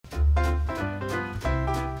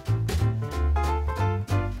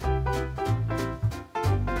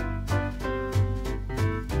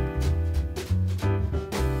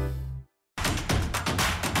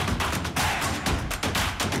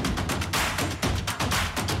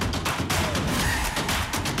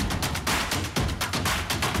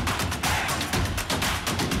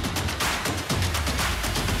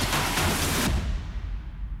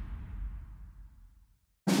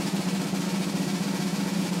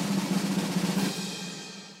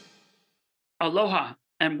Aloha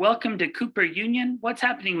and welcome to Cooper Union. What's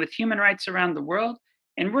happening with human rights around the world?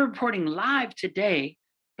 And we're reporting live today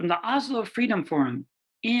from the Oslo Freedom Forum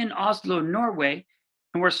in Oslo, Norway.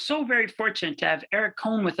 And we're so very fortunate to have Eric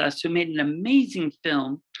Cohn with us, who made an amazing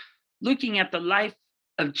film looking at the life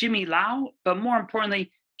of Jimmy Lau, but more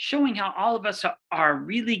importantly, showing how all of us are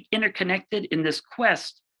really interconnected in this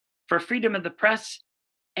quest for freedom of the press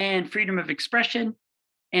and freedom of expression,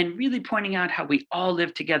 and really pointing out how we all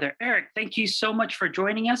live together. Eric, thank you so much for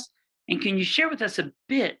joining us. And can you share with us a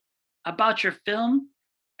bit about your film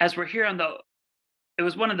as we're here on it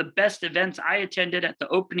was one of the best events I attended at the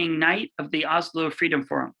opening night of the Oslo Freedom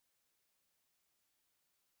Forum.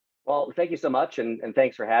 Well, thank you so much, and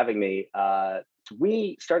thanks for having me.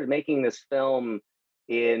 We started making this film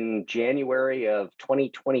in January of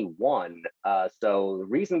 2021. So the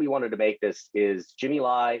reason we wanted to make this is Jimmy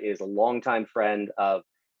Lai is a longtime friend of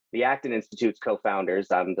the Acton Institute's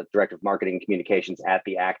co-founders. I'm the director of marketing and communications at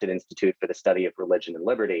the Acton Institute for the Study of Religion and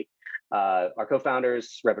Liberty. Our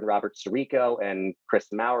co-founders, Reverend Robert Sirico and Chris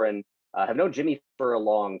Maurin, have known Jimmy for a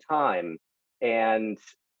long time, and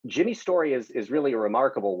Jimmy's story is really a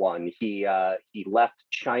remarkable one. He left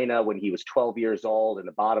China when he was 12 years old in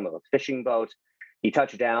the bottom of a fishing boat. He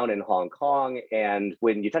touched down in Hong Kong, and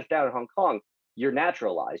when you touch down in Hong Kong, you're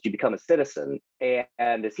naturalized. You become a citizen.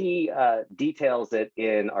 And as he details it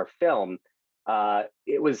in our film,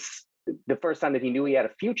 it was the first time that he knew he had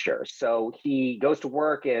a future. So he goes to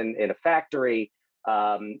work in a factory.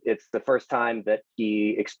 It's the first time that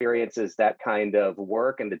he experiences that kind of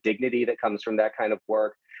work and the dignity that comes from that kind of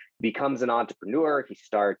work. Becomes an entrepreneur. He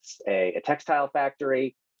starts a textile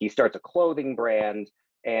factory. He starts a clothing brand,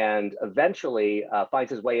 and eventually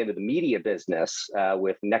finds his way into the media business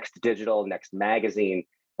with Next Digital, Next Magazine,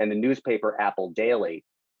 and the newspaper Apple Daily,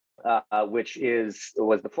 which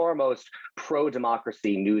was the foremost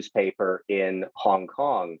pro-democracy newspaper in Hong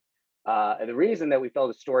Kong. And the reason that we felt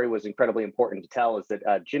the story was incredibly important to tell is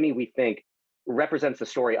that Jimmy, we think, represents the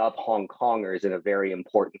story of Hong Kongers in a very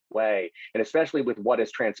important way, and especially with what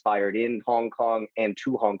has transpired in Hong Kong and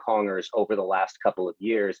to Hong Kongers over the last couple of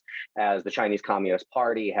years, as the Chinese Communist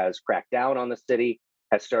Party has cracked down on the city,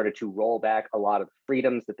 has started to roll back a lot of the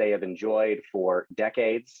freedoms that they have enjoyed for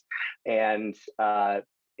decades, and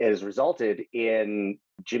has resulted in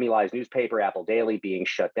Jimmy Lai's newspaper, Apple Daily, being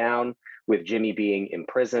shut down, with Jimmy being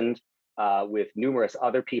imprisoned, with numerous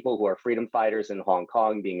other people who are freedom fighters in Hong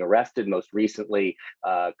Kong being arrested. Most recently,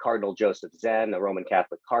 Cardinal Joseph Zen, a Roman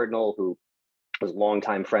Catholic cardinal who was a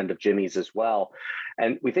longtime friend of Jimmy's as well.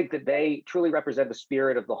 And we think that they truly represent the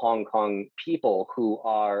spirit of the Hong Kong people, who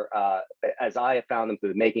are, as I have found them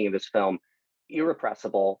through the making of this film,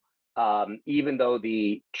 irrepressible. Even though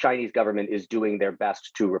the Chinese government is doing their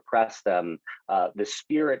best to repress them, the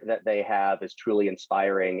spirit that they have is truly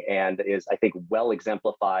inspiring, and is, I think, well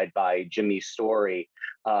exemplified by Jimmy's story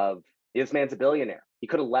of, this man's a billionaire. He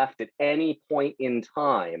could have left at any point in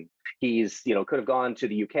time. Could have gone to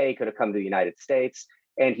the UK, could have come to the United States,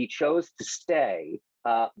 and he chose to stay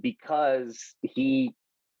because he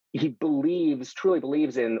truly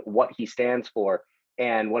believes in what he stands for,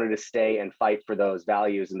 and wanted to stay and fight for those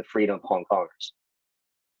values and the freedom of Hong Kongers.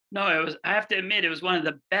 No, I have to admit, it was one of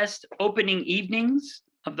the best opening evenings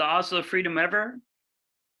of the Oslo Freedom ever,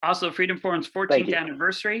 Oslo Freedom Forum's Thank 14th you.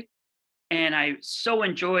 anniversary. And I so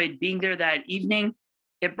enjoyed being there that evening.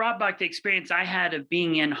 It brought back the experience I had of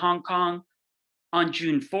being in Hong Kong on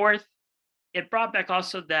June 4th. It brought back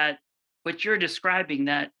also that what you're describing,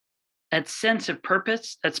 that sense of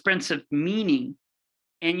purpose, that sense of meaning.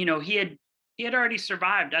 And he had already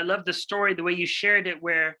survived. I love the story, the way you shared it,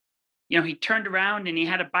 where he turned around and he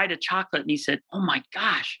had a bite of chocolate and he said, "Oh my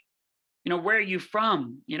gosh, where are you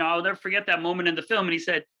from?" I'll never forget that moment in the film. And he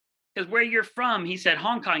said, "Because where you're from," he said,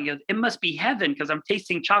 "Hong Kong." He goes, "It must be heaven because I'm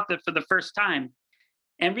tasting chocolate for the first time."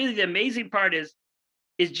 And really, the amazing part is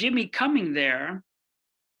Jimmy coming there,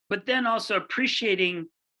 but then also appreciating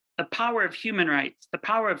the power of human rights, the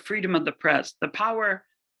power of freedom of the press, the power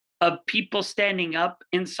of people standing up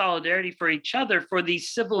in solidarity for each other for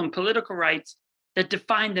these civil and political rights that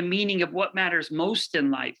define the meaning of what matters most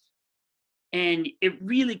in life. And it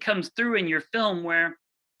really comes through in your film, where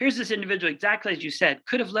here's this individual, exactly as you said,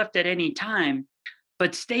 could have left at any time,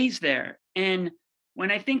 but stays there. And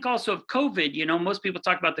when I think also of COVID, most people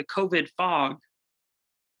talk about the COVID fog,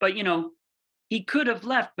 but he could have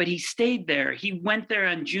left, but he stayed there. He went there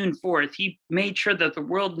on June 4th. He made sure that the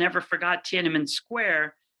world never forgot Tiananmen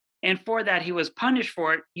Square. And for that, he was punished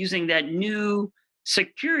for it using that new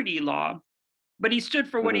security law. But he stood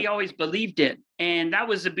for what Mhm. he always believed in. And that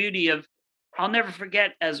was the beauty of, I'll never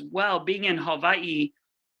forget as well, being in Hawaii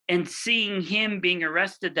And seeing him being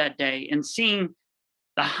arrested that day and seeing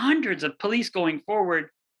the hundreds of police going forward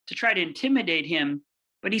to try to intimidate him.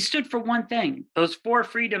 But he stood for one thing, those four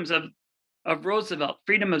freedoms of Roosevelt: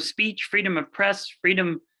 freedom of speech, freedom of press,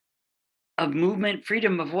 freedom of movement,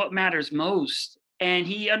 freedom of what matters most. And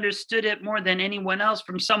he understood it more than anyone else,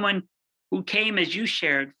 from someone who came, as you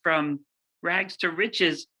shared, from rags to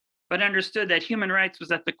riches, but understood that human rights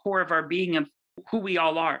was at the core of our being, of who we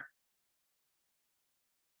all are.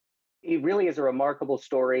 It really is a remarkable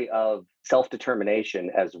story of self-determination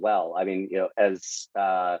as well. I mean, as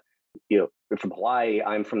from Hawaii,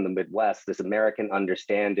 I'm from the Midwest. This American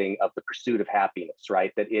understanding of the pursuit of happiness,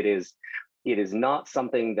 right? That it is not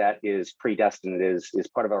something that is predestined. It is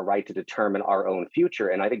part of our right to determine our own future.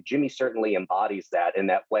 And I think Jimmy certainly embodies that in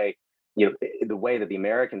that way. The way that the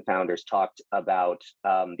American founders talked about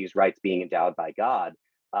these rights being endowed by God.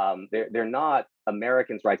 They're not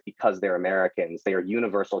Americans' rights because they're Americans. They are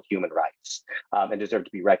universal human rights, and deserve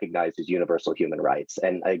to be recognized as universal human rights.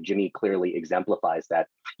 And Jimmy clearly exemplifies that.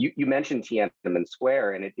 You mentioned Tiananmen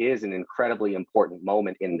Square, and it is an incredibly important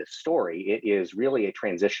moment in the story. It is really a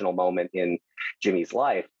transitional moment in Jimmy's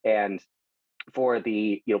life, and for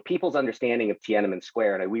the people's understanding of Tiananmen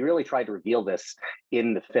Square, and we really tried to reveal this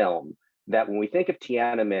in the film, that when we think of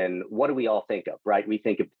Tiananmen, what do we all think of, right? We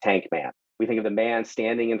think of the tank man. We think of the man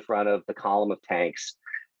standing in front of the column of tanks.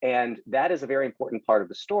 And that is a very important part of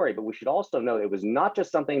the story. But we should also know it was not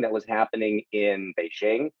just something that was happening in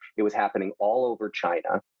Beijing, it was happening all over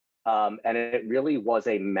China. And it really was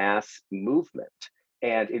a mass movement.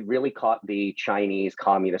 And it really caught the Chinese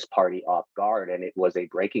Communist Party off guard, and it was a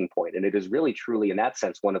breaking point. And it is really, truly, in that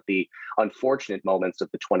sense, one of the unfortunate moments of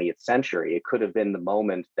the 20th century. It could have been the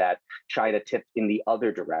moment that China tipped in the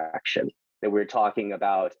other direction, that we're talking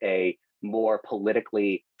about a more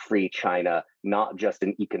politically free China, not just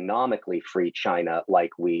an economically free China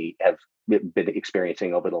like we have been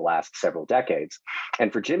experiencing over the last several decades.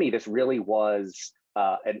 And for Jimmy, this really was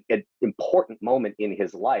an important moment in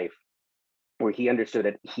his life, where he understood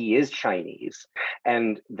that he is Chinese,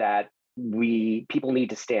 and that people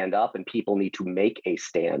need to stand up and people need to make a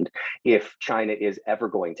stand if China is ever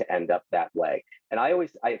going to end up that way. And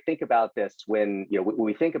I think about this when when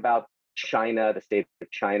we think about China, the state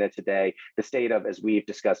of China today, the state of, as we've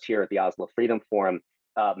discussed here at the Oslo Freedom Forum,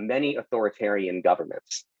 many authoritarian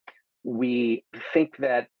governments. We think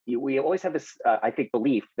that we always have this, I think,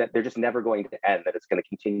 belief that they're just never going to end, that it's going to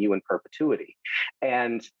continue in perpetuity.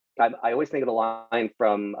 And I always think of the line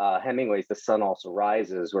from Hemingway's The Sun Also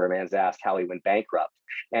Rises, where a man's asked how he went bankrupt.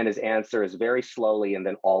 And his answer is very slowly and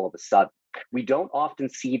then all of a sudden. We don't often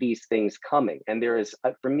see these things coming. And there is,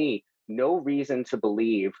 for me, no reason to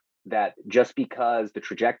believe that just because the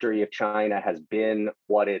trajectory of China has been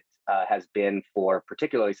what it has been for,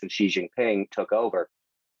 particularly since Xi Jinping took over,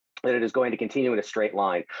 that it is going to continue in a straight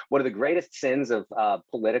line. One of the greatest sins of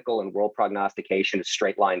political and world prognostication is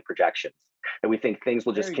straight line projections. And we think things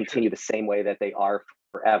will just Very true. continue the same way that they are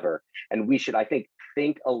forever. And we should, I think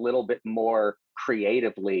a little bit more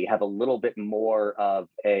creatively, have a little bit more of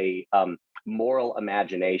a moral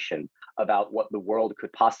imagination about what the world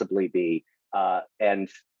could possibly be. And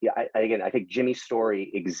yeah, again, I think Jimmy's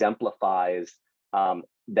story exemplifies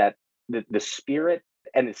that the spirit,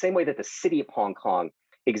 and the same way that the city of Hong Kong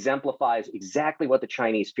exemplifies exactly what the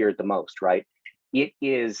Chinese feared the most, right? It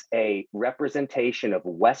is a representation of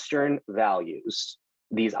Western values,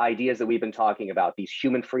 these ideas that we've been talking about, these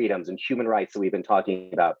human freedoms and human rights that we've been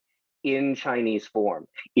talking about, in Chinese form.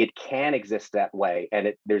 It can exist that way.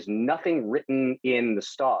 And there's nothing written in the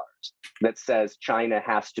stars that says China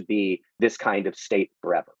has to be this kind of state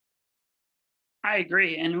forever. I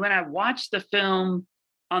agree. And when I watched the film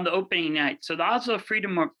on the opening night, so the Oslo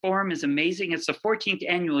Freedom Forum is amazing. It's the 14th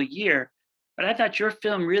annual year, but I thought your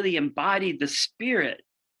film really embodied the spirit,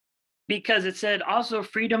 because it said Oslo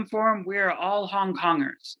Freedom Forum, we're all Hong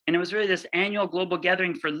Kongers. And it was really this annual global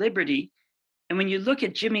gathering for liberty. And when you look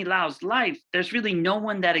at Jimmy Lau's life, there's really no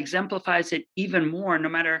one that exemplifies it even more, no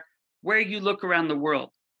matter where you look around the world.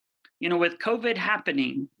 With COVID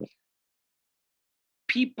happening,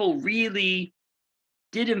 people really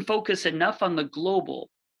didn't focus enough on the global,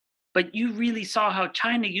 but you really saw how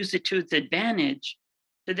China used it to its advantage.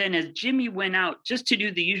 So then, as Jimmy went out just to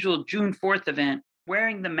do the usual June 4th event,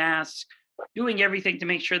 wearing the mask, doing everything to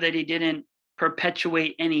make sure that he didn't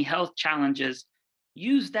perpetuate any health challenges,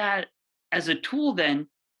 use that as a tool then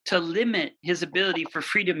to limit his ability for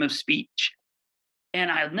freedom of speech. And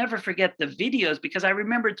I'll never forget the videos, because I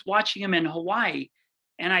remembered watching him in Hawaii.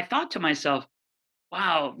 And I thought to myself,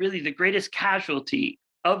 wow, really the greatest casualty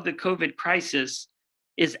of the COVID crisis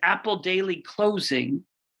is Apple Daily closing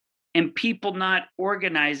and people not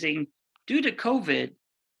organizing due to COVID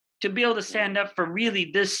to be able to stand up for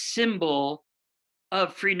really this symbol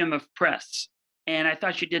of freedom of press. And I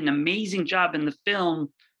thought you did an amazing job in the film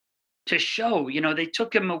to show, they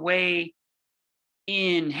took him away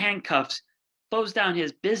in handcuffs, closed down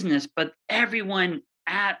his business, but everyone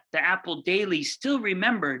at the Apple Daily still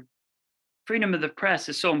remembered freedom of the press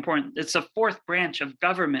is so important. It's the fourth branch of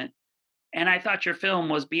government. And I thought your film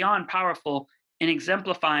was beyond powerful in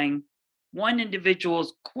exemplifying one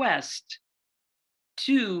individual's quest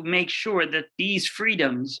to make sure that these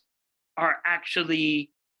freedoms are actually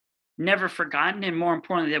never forgotten, and more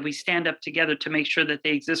importantly, that we stand up together to make sure that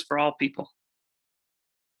they exist for all people.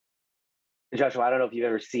 Joshua, I don't know if you've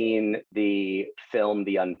ever seen the film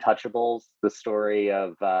The Untouchables, the story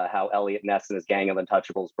of how Elliot Ness and his gang of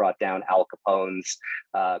Untouchables brought down Al Capone's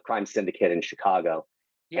crime syndicate in Chicago.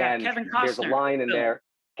 Yeah, And Kevin there's a Costner. line in Phil. there,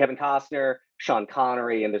 Kevin Costner, Sean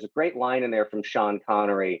Connery, and there's a great line in there from Sean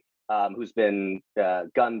Connery, who's been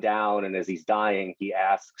gunned down, and as he's dying, he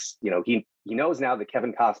asks, he knows now that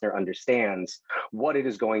Kevin Costner understands what it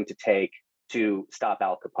is going to take to stop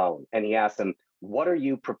Al Capone, and he asks him, "What are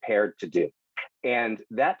you prepared to do?" And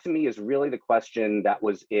that to me is really the question that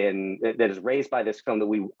is raised by this film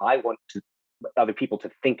that I want to other people to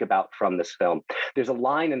think about from this film. There's a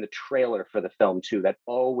line in the trailer for the film too that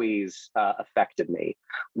always affected me,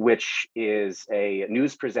 which is a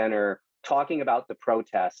news presenter talking about the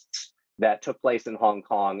protests that took place in Hong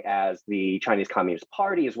Kong as the Chinese Communist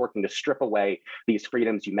Party is working to strip away these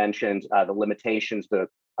freedoms you mentioned, the limitations,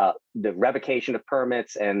 the revocation of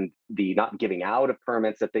permits and the not giving out of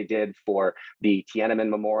permits that they did for the Tiananmen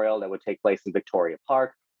Memorial that would take place in Victoria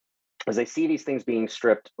Park. As I see these things being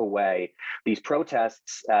stripped away, these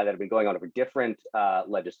protests that have been going on over different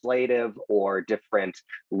legislative or different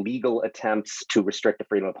legal attempts to restrict the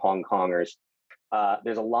freedom of Hong Kongers,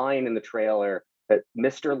 there's a line in the trailer that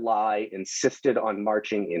Mr. Lai insisted on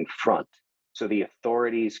marching in front so the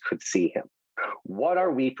authorities could see him. What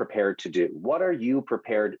are we prepared to do? What are you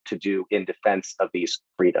prepared to do in defense of these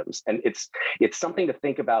freedoms? And it's something to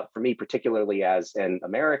think about for me, particularly as an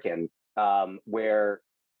American, where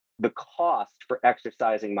the cost for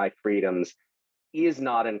exercising my freedoms is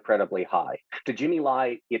not incredibly high. To Jimmy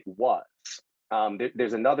Lai, it was.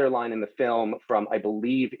 There's another line in the film from, I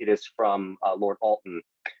believe it is from Lord Alton,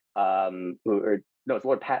 no, it's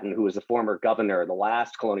Lord Patton, who was the former governor, the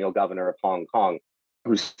last colonial governor of Hong Kong,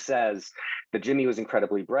 who says that Jimmy was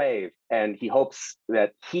incredibly brave and he hopes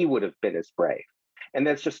that he would have been as brave. And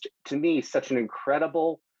that's just, to me, such an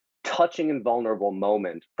incredible, touching and vulnerable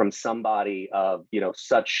moment from somebody of,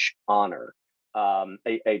 such honor.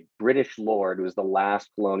 A British lord who was the last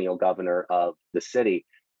colonial governor of the city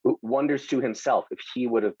who wonders to himself if he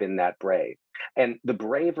would have been that brave. And the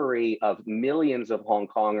bravery of millions of Hong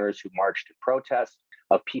Kongers who marched in protest,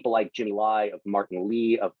 of people like Jimmy Lai, of Martin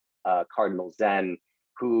Lee, of Cardinal Zen,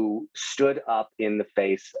 who stood up in the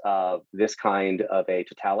face of this kind of a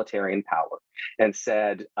totalitarian power and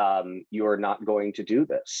said, you're not going to do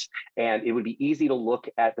this. And it would be easy to look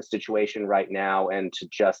at the situation right now and to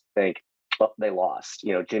just think, well, they lost.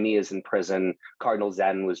 Jimmy is in prison. Cardinal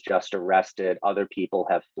Zen was just arrested. Other people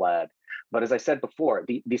have fled. But as I said before,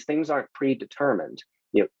 these things aren't predetermined.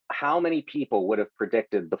 How many people would have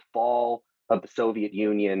predicted the fall of the Soviet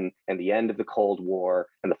Union and the end of the Cold War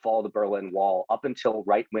and the fall of the Berlin Wall up until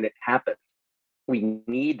right when it happened? We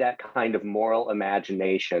need that kind of moral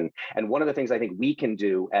imagination. And one of the things I think we can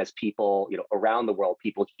do as people, around the world,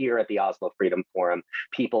 people here at the Oslo Freedom Forum,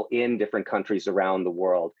 people in different countries around the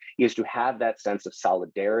world, is to have that sense of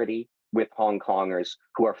solidarity with Hong Kongers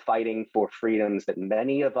who are fighting for freedoms that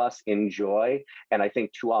many of us enjoy and I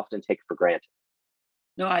think too often take for granted.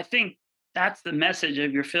 No, I think that's the message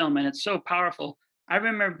of your film, and it's so powerful. I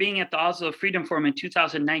remember being at the Oslo Freedom Forum in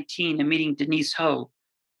 2019 and meeting Denise Ho,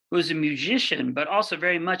 who is a musician, but also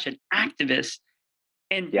very much an activist.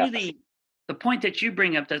 And Yes. really, the point that you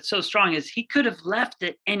bring up that's so strong is he could have left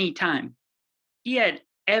at any time. He had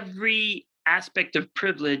every aspect of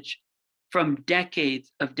privilege from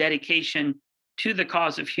decades of dedication to the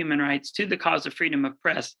cause of human rights, to the cause of freedom of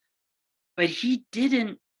press. But he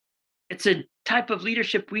didn't. It's a type of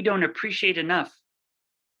leadership we don't appreciate enough.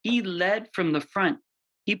 He led from the front.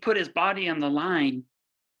 He put his body on the line.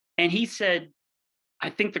 And he said, I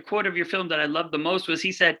think the quote of your film that I love the most was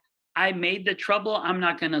he said, I made the trouble, I'm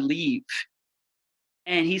not going to leave.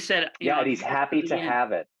 And he said, Yeah, and he he's worked to happy to the end.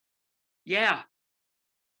 have it. Yeah.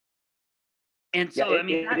 And Yeah, so, I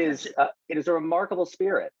mean, that's it is a remarkable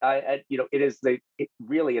spirit. It is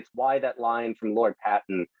really it's why that line from Lord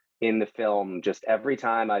Patton in the film, just every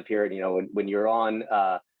time I've heard, when you're on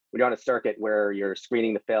when you're on a circuit where you're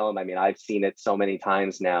screening the film, I mean, I've seen it so many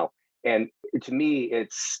times now, and to me,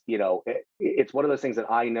 it's it's one of those things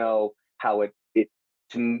that I know how when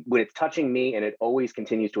it's touching me, and it always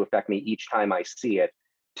continues to affect me each time I see it.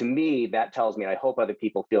 To me, that tells me, and I hope other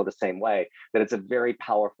people feel the same way, that it's a very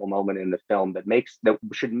powerful moment in the film that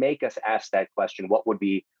should make us ask that question: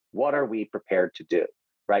 what are we prepared to do?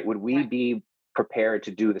 Right? Would we Right. be prepared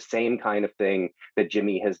to do the same kind of thing that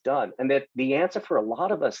Jimmy has done? And that the answer for a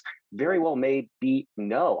lot of us very well may be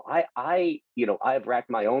no. I've racked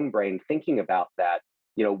my own brain thinking about that.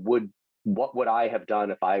 What would I have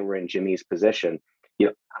done if I were in Jimmy's position?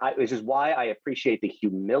 This is why I appreciate the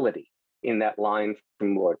humility in that line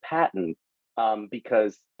from Lord Patton,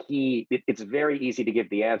 because it's very easy to give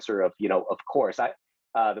the answer of, of course.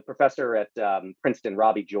 The professor at Princeton,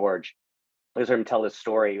 Robbie George, I just heard him tell this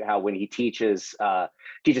story how when he teaches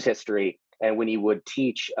history, and when he would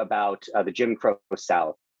teach about the Jim Crow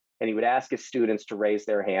South, and he would ask his students to raise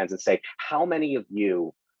their hands and say, how many of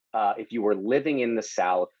you, if you were living in the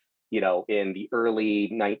South, in the early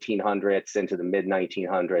 1900s into the mid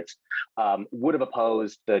 1900s, would have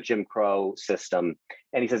opposed the Jim Crow system?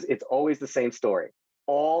 And he says, it's always the same story.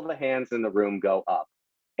 All the hands in the room go up.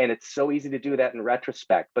 And it's so easy to do that in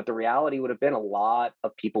retrospect, but the reality would have been a lot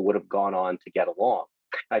of people would have gone on to get along.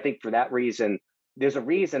 I think for that reason, there's a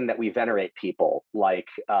reason that we venerate people like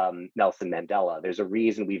Nelson Mandela. There's a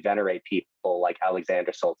reason we venerate people like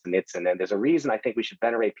Alexander Solzhenitsyn. And there's a reason I think we should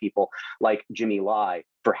venerate people like Jimmy Lai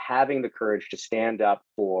for having the courage to stand up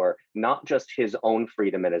for not just his own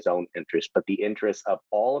freedom and his own interests, but the interests of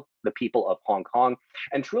all of the people of Hong Kong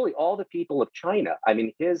and truly all the people of China. I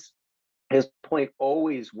mean, his point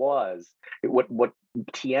always was what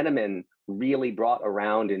Tiananmen really brought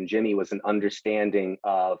around in Jimmy was an understanding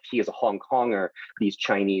of he is a Hong Konger, he's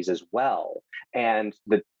Chinese as well, and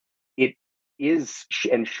that it is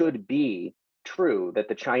and should be true that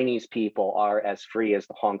the Chinese people are as free as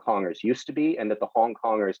the Hong Kongers used to be, and that the Hong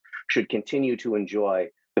Kongers should continue to enjoy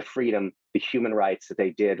the freedom, the human rights that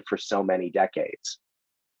they did for so many decades.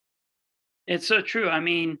 It's so true. I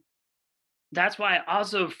mean, that's why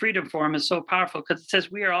Oslo Freedom Forum is so powerful because it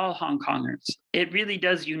says we are all Hong Kongers. It really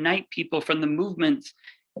does unite people from the movements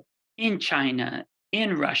in China,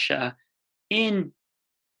 in Russia, in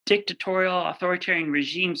dictatorial, authoritarian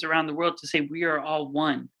regimes around the world to say we are all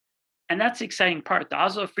one. And that's the exciting part. The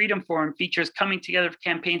Oslo Freedom Forum features coming together of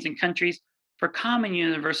campaigns in countries for common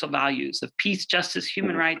universal values of peace, justice,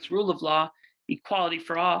 human Mhm. rights, rule of law, equality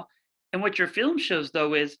for all. And what your film shows,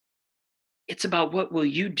 though, is it's about what will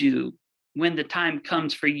you do when the time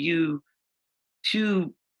comes for you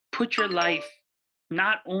to put your life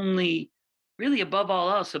not only really above all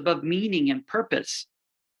else, above meaning and purpose.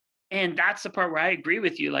 And that's the part where I agree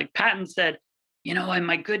with you. Like Patton said, on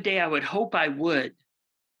my good day, I would hope I would.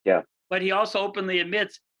 Yeah. But he also openly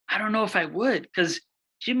admits, I don't know if I would, because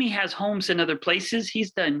Jimmy has homes in other places.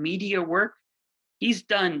 He's done media work. He's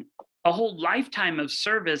done a whole lifetime of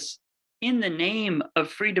service in the name of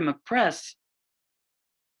freedom of press.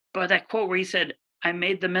 But that quote where he said, I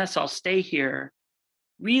made the mess, I'll stay here,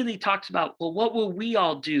 really talks about, well, what will we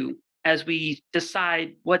all do as we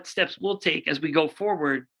decide what steps we'll take as we go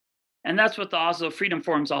forward? And that's what the Oslo Freedom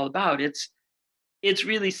Forum is all about. It's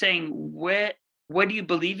really saying what do you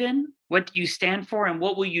believe in? What do you stand for? And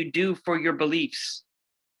what will you do for your beliefs?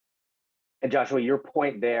 And Joshua, your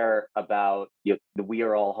point there about the we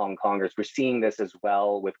are all Hong Kongers, we're seeing this as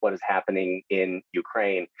well with what is happening in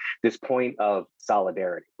Ukraine, this point of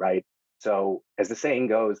solidarity, right? So, as the saying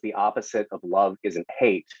goes, the opposite of love isn't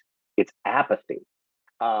hate, it's apathy.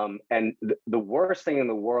 And the worst thing in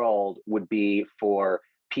the world would be for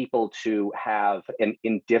people to have an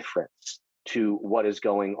indifference to what is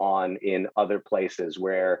going on in other places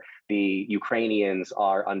where the Ukrainians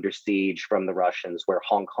are under siege from the Russians, where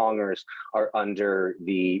Hong Kongers are under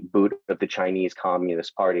the boot of the Chinese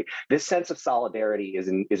Communist Party. This sense of solidarity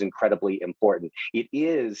is incredibly important. It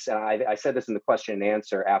is, and I said this in the question and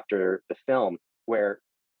answer after the film, where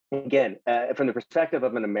again, from the perspective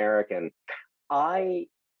of an American, I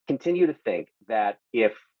continue to think that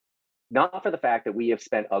if not for the fact that we have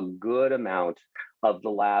spent a good amount of the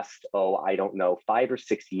last, I don't know, 5 or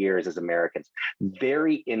 6 years as Americans,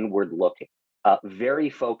 very inward looking, very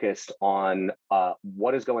focused on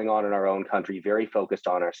what is going on in our own country, very focused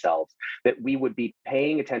on ourselves, that we would be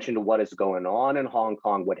paying attention to what is going on in Hong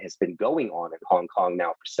Kong, what has been going on in Hong Kong now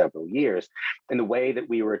for several years, in the way that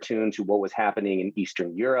we were attuned to what was happening in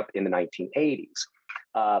Eastern Europe in the 1980s.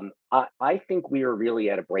 I think we are really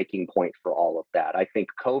at a breaking point for all of that. I think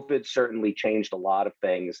COVID certainly changed a lot of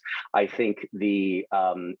things. I think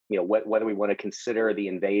whether we want to consider the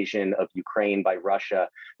invasion of Ukraine by Russia,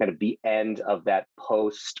 kind of the end of that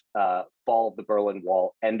post fall of the Berlin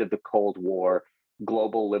Wall, end of the Cold War,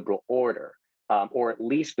 global liberal order, or at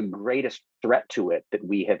least the greatest threat to it that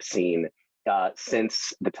we have seen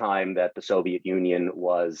since the time that the Soviet Union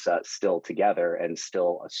was still together and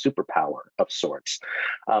still a superpower of sorts.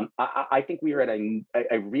 I think we are at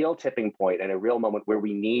a real tipping point and a real moment where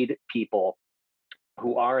we need people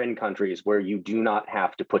who are in countries where you do not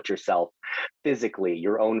have to put yourself physically,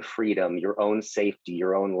 your own freedom, your own safety,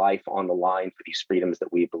 your own life on the line for these freedoms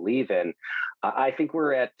that we believe in. I think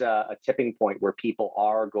we're at a tipping point where people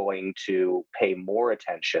are going to pay more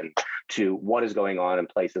attention to what is going on in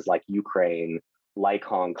places like Ukraine, like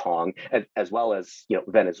Hong Kong, as well as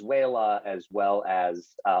Venezuela, as well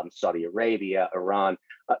as Saudi Arabia, Iran,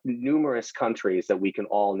 numerous countries that we can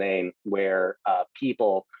all name where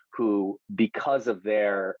people who, because of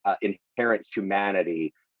their inherent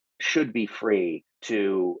humanity, should be free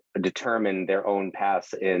to determine their own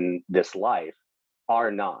paths in this life,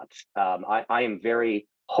 are not. I am very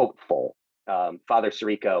hopeful. Father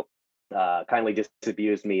Sirico kindly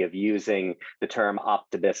disabused me of using the term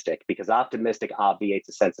optimistic because optimistic obviates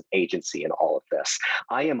a sense of agency in all of this.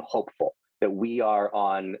 I am hopeful that we are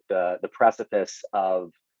on the precipice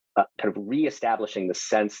of kind of reestablishing the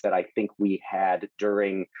sense that I think we had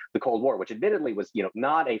during the Cold War, which admittedly was,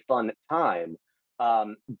 not a fun time,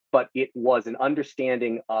 but it was an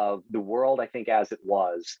understanding of the world, I think, as it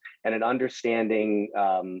was, and an understanding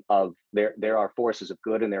of there are forces of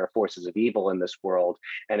good and there are forces of evil in this world.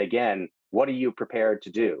 And again, what are you prepared to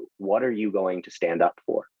do? What are you going to stand up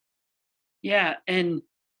for? Yeah, and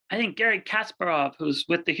I think Gary Kasparov, who's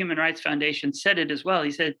with the Human Rights Foundation, said it as well.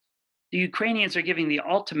 He said, the Ukrainians are giving the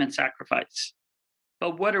ultimate sacrifice,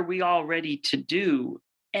 but what are we all ready to do?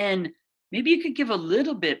 And maybe you could give a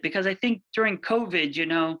little bit, because I think during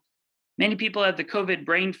COVID, many people had the COVID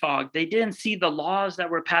brain fog. They didn't see the laws that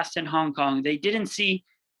were passed in Hong Kong. They didn't see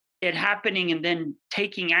it happening and then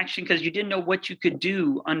taking action because you didn't know what you could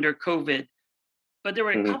do under COVID. But there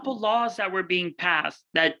were a Mhm. couple laws that were being passed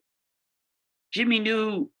that Jimmy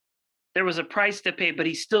knew there was a price to pay, but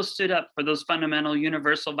he still stood up for those fundamental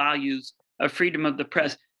universal values of freedom of the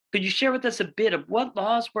press. Could you share with us a bit of what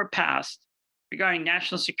laws were passed regarding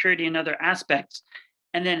national security and other aspects,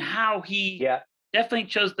 and then how he Yeah, definitely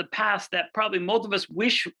chose the path that probably most of us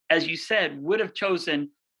wish, as you said, would have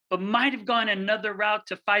chosen, but might have gone another route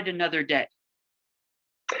to fight another day?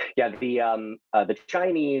 yeah. The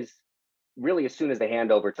Chinese really, as soon as the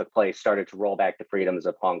handover took place, started to roll back the freedoms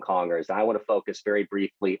of Hong Kongers. And I want to focus very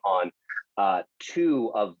briefly on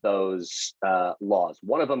two of those laws.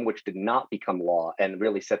 One of them, which did not become law and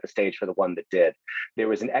really set the stage for the one that did. There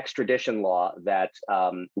was an extradition law that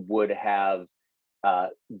would have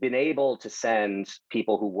been able to send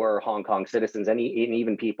people who were Hong Kong citizens and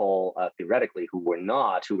even people theoretically who were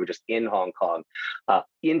not, who were just in Hong Kong,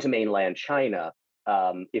 into mainland China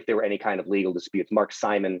if there were any kind of legal disputes. Mark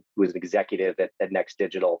Simon, who was an executive at Next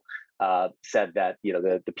Digital, said that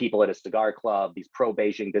the people at a cigar club, these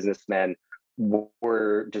pro-Beijing businessmen,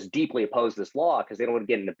 were just deeply opposed to this law because they don't want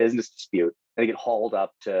to get in a business dispute and they get hauled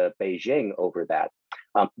up to Beijing over that.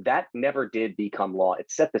 That never did become law.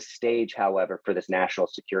 It set the stage, however, for this national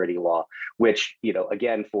security law, which,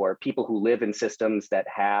 again, for people who live in systems that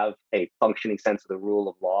have a functioning sense of the rule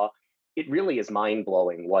of law, it really is mind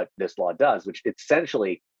blowing what this law does, which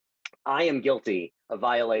essentially I am guilty of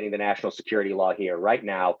violating the national security law here right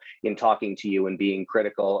now in talking to you and being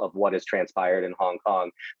critical of what has transpired in Hong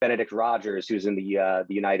Kong. Benedict Rogers, who's in the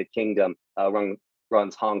United Kingdom,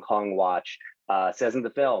 runs Hong Kong Watch, says in the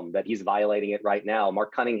film that he's violating it right now.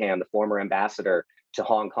 Mark Cunningham, the former ambassador to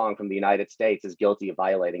Hong Kong from the United States, is guilty of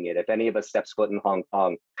violating it. If any of us steps foot in Hong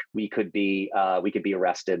Kong, we could be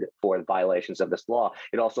arrested for violations of this law.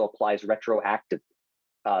 It also applies retroactively.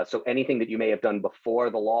 So anything that you may have done before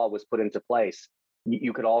the law was put into place,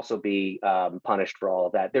 you could also be punished for all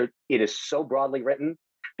of that. It is so broadly written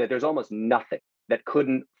that there's almost nothing that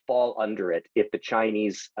couldn't fall under it if the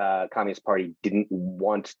Chinese Communist Party didn't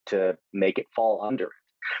want to make it fall under it.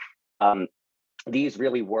 Um,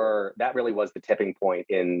 that really was the tipping point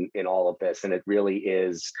in all of this, and it really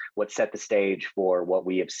is what set the stage for what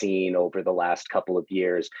we have seen over the last couple of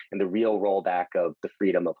years and the real rollback of the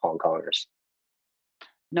freedom of Hong Kongers.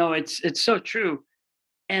 No, it's so true.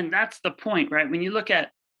 And that's the point, right? When you look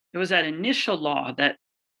at, it was that initial law that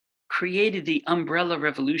created the umbrella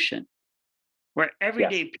revolution, where Yes.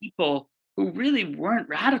 everyday people who really weren't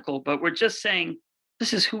radical, but were just saying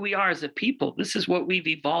this is who we are as a people. This is what we've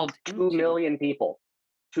evolved 2 into. million people,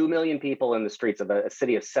 2 million people in the streets of a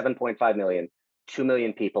city of 7.5 million, 2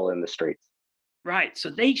 million people in the streets. Right. So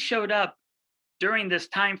they showed up during this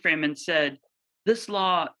time frame and said, this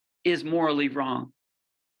law is morally wrong.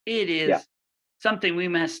 It Yeah. is something we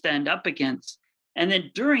must stand up against. And then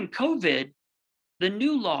during COVID, the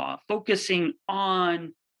new law focusing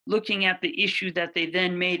on looking at the issue that they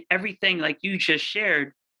then made everything like you just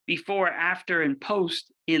shared before, after, and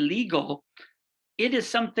post illegal. It is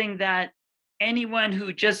something that anyone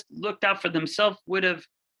who just looked out for themselves would have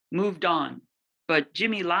moved on. But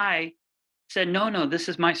Jimmy Lai said, no, no, this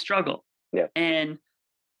is my struggle. Yeah. And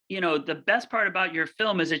the best part about your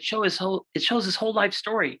film is it shows his whole life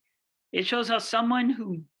story. It shows how someone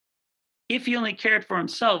who, if he only cared for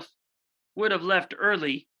himself, would have left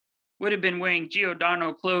early, would have been wearing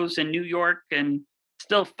Giordano clothes in New York and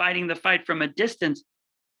still fighting the fight from a distance.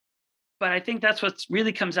 But I think that's what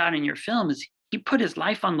really comes out in your film is he put his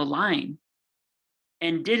life on the line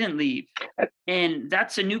and didn't leave. And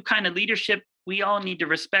that's a new kind of leadership we all need to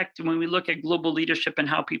respect when we look at global leadership and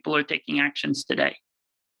how people are taking actions today.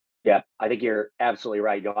 Yeah, I think you're absolutely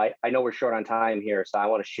right. I know we're short on time here, so I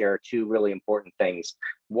want to share two really important things.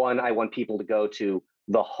 One, I want people to go to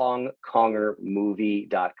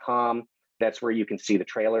thehongkongermovie.com. That's where you can see the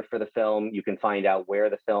trailer for the film. You can find out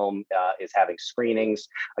where the film is having screenings.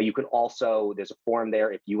 You can also, there's a form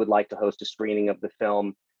there if you would like to host a screening of the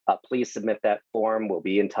film. Please submit that form. We'll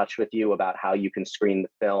be in touch with you about how you can screen the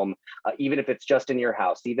film, even if it's just in your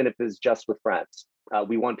house, even if it's just with friends.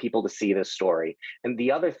 We want people to see this story. And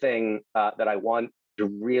the other thing that I want to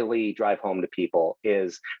really drive home to people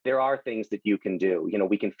is there are things that you can do.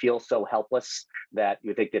 We can feel so helpless that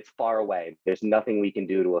you think it's far away. There's nothing we can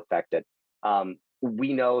do to affect it.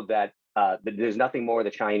 We know that there's nothing more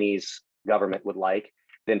the Chinese government would like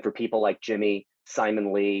than for people like Jimmy,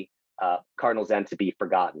 Simon Lee, Cardinal Zen to be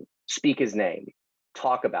forgotten. Speak his name.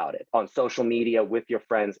 Talk about it on social media with your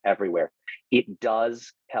friends everywhere. It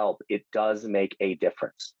does help. It does make a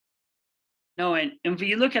difference. No, and if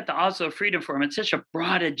you look at the Oslo Freedom Forum, it's such a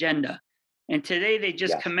broad agenda. And today they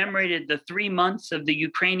just Yes. commemorated the 3 months of the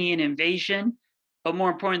Ukrainian invasion, but more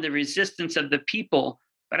importantly, the resistance of the people.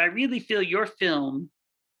 But I really feel your film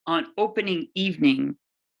on opening evening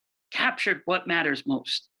captured what matters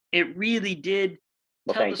most. It really did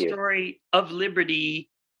Well, tell the thank you. story of liberty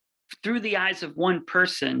through the eyes of one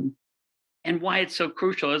person and why it's so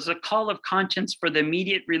crucial. It's a call of conscience for the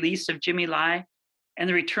immediate release of Jimmy Lai and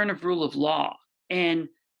the return of rule of law. And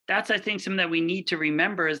that's, I think, something that we need to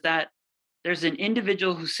remember is that there's an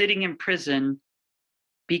individual who's sitting in prison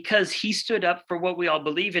because he stood up for what we all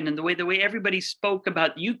believe in. And the way everybody spoke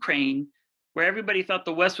about Ukraine, where everybody thought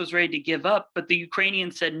the West was ready to give up, but the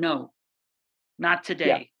Ukrainians said, no, not today.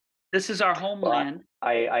 Yeah. This is our Well, homeland.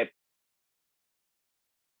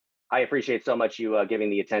 I appreciate so much you giving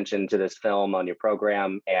the attention to this film on your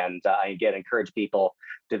program. And I again encourage people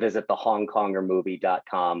to visit the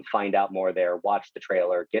HongKongerMovie.com, find out more there, watch the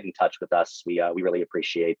trailer, get in touch with us. We really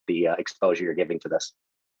appreciate the exposure you're giving to this.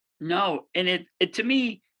 No, and it to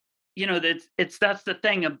me, that's the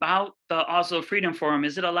thing about the Oslo Freedom Forum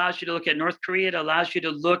is it allows you to look at North Korea, it allows you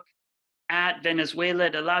to look at Venezuela,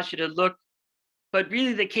 it allows you to look, but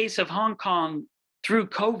really the case of Hong Kong through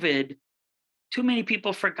COVID, too many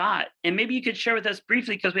people forgot. And maybe you could share with us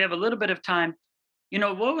briefly because we have a little bit of time.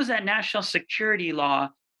 What was that national security law?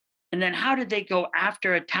 And then how did they go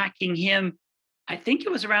after attacking him? I think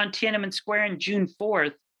it was around Tiananmen Square on June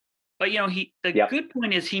 4th. But the Yep. good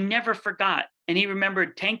point is he never forgot. And he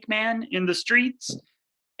remembered Tank Man in the streets.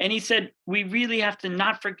 And he said, we really have to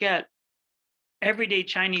not forget everyday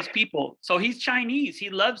Chinese people. So he's Chinese. He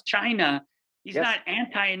loves China. He's Yes. not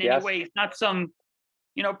anti in any Yes. way. He's not some,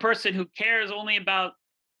 person who cares only about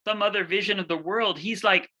some other vision of the world. He's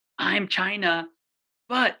like, I'm China,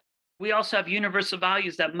 but we also have universal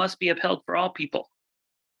values that must be upheld for all people.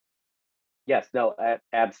 Yes, no,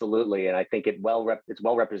 absolutely, and I think it's well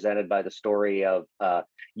represented by the story of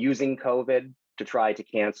using COVID to try to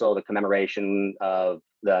cancel the commemoration of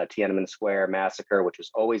the Tiananmen Square massacre, which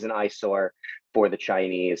was always an eyesore for the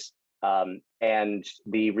Chinese, and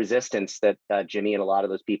the resistance that Jimmy and a lot of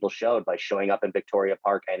those people showed by showing up in Victoria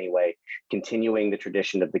Park anyway, continuing the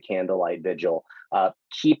tradition of the candlelight vigil.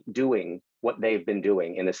 Keep doing what they've been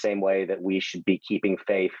doing in the same way that we should be keeping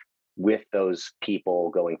faith with those people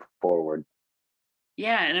going forward.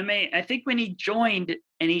 Yeah, and I think when he joined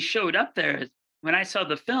and he showed up there, when I saw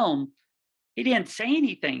the film, he didn't say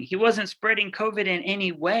anything. He wasn't spreading COVID in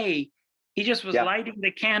any way. He just was Yeah. lighting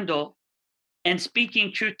the candle and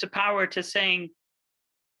speaking truth to power to saying,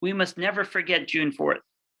 we must never forget June 4th.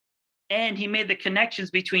 And he made the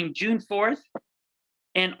connections between June 4th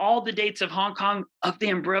and all the dates of Hong Kong of the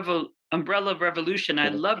Umbrella Revolution. I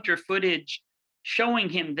Mhm. loved your footage showing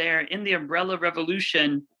him there in the Umbrella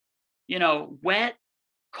Revolution, wet,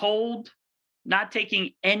 cold, not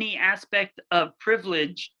taking any aspect of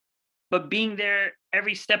privilege, but being there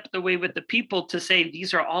every step of the way with the people to say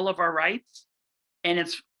these are all of our rights. And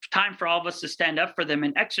it's time for all of us to stand up for them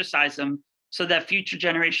and exercise them so that future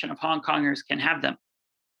generation of Hong Kongers can have them.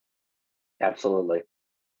 Absolutely.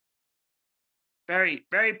 Very,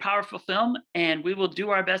 very powerful film. And we will do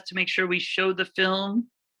our best to make sure we show the film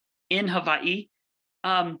in Hawaii.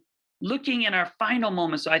 Um, Looking in our final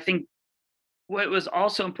moments, so I think what was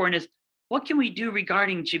also important is what can we do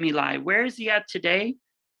regarding Jimmy Lai? Where is he at today?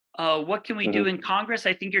 What can we do Mhm. in Congress?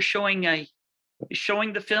 I think you're showing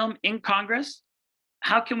the film in Congress.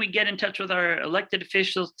 How can we get in touch with our elected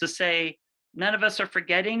officials to say none of us are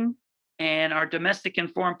forgetting and our domestic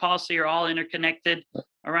and foreign policy are all interconnected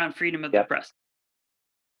around freedom of the Yep. press?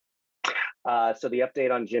 So the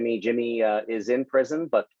update on Jimmy: Jimmy is in prison,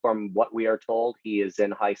 but from what we are told, he is in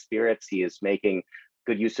high spirits. He is making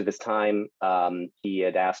good use of his time. He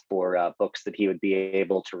had asked for books that he would be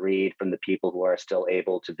able to read from the people who are still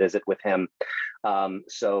able to visit with him.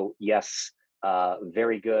 So yes,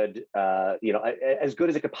 very good. As good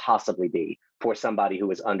as it could possibly be for somebody who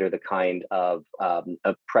is under the kind of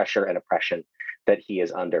pressure and oppression that he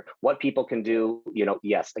is under. What people can do,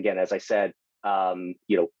 yes, again, as I said,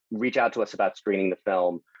 reach out to us about screening the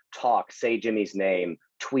film, talk, say Jimmy's name,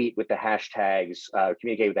 tweet with the hashtags,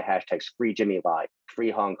 communicate with the hashtags Free Jimmy Lai,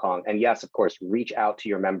 Free Hong Kong. And yes, of course, reach out to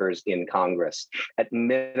your members in Congress. At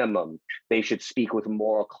minimum, they should speak with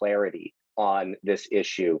moral clarity on this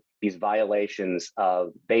issue, these violations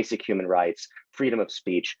of basic human rights, freedom of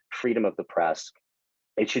speech, freedom of the press.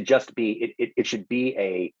 It should just be, it should be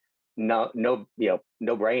a no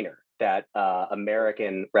brainer that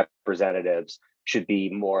American representatives should be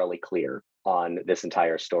morally clear on this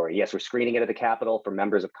entire story. Yes, we're screening it at the Capitol for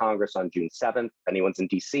members of Congress on June 7th. If anyone's in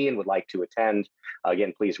DC and would like to attend,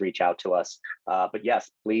 again, please reach out to us. But yes,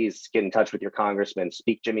 please get in touch with your congressman,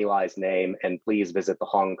 speak Jimmy Lai's name, and please visit the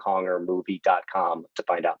HongKongerMovie.com to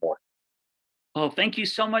find out more. Well, thank you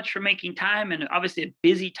so much for making time and obviously a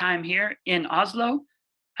busy time here in Oslo.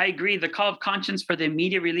 I agree. The call of conscience for the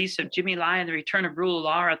immediate release of Jimmy Lai and the return of rule of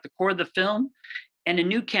law are at the core of the film and a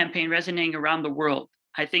new campaign resonating around the world.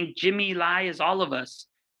 I think Jimmy Lai is all of us,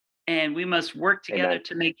 and we must work together Amen.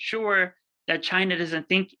 to make sure that China doesn't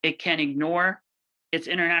think it can ignore its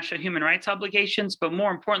international human rights obligations, but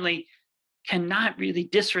more importantly, cannot really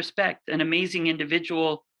disrespect an amazing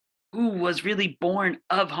individual who was really born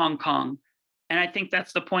of Hong Kong. And I think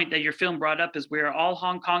that's the point that your film brought up is we are all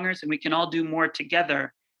Hong Kongers and we can all do more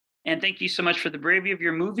together. And thank you so much for the bravery of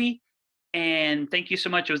your movie. And thank you so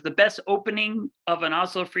much. It was the best opening of an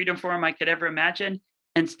Oslo Freedom Forum I could ever imagine,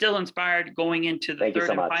 and still inspired going into the Thank you third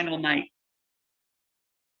so and much. final night.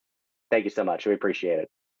 Thank you so much. We appreciate it.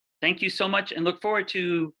 Thank you so much and look forward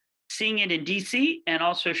to seeing it in DC and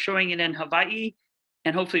also showing it in Hawaii.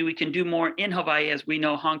 And hopefully we can do more in Hawaii as we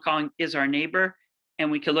know Hong Kong is our neighbor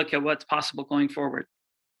and we can look at what's possible going forward.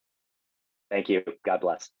 Thank you. God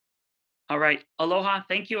bless. All right. Aloha.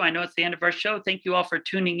 Thank you. I know it's the end of our show. Thank you all for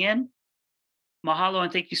tuning in. Mahalo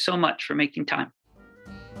and thank you so much for making time.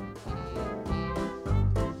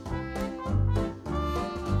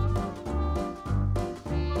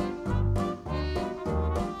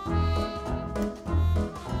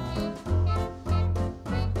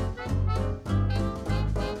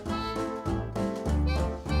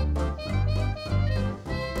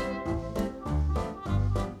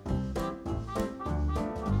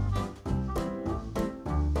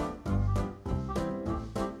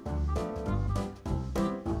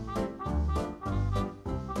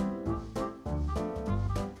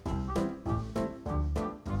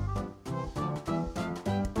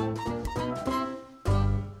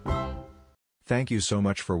 Thank you so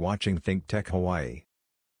much for watching Think Tech Hawaii.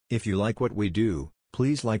 If you like what we do,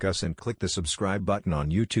 please like us and click the subscribe button on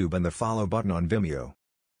YouTube and the follow button on Vimeo.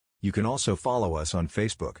 You can also follow us on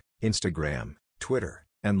Facebook, Instagram, Twitter,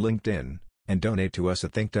 and LinkedIn, and donate to us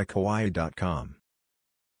at thinktechhawaii.com.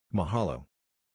 Mahalo.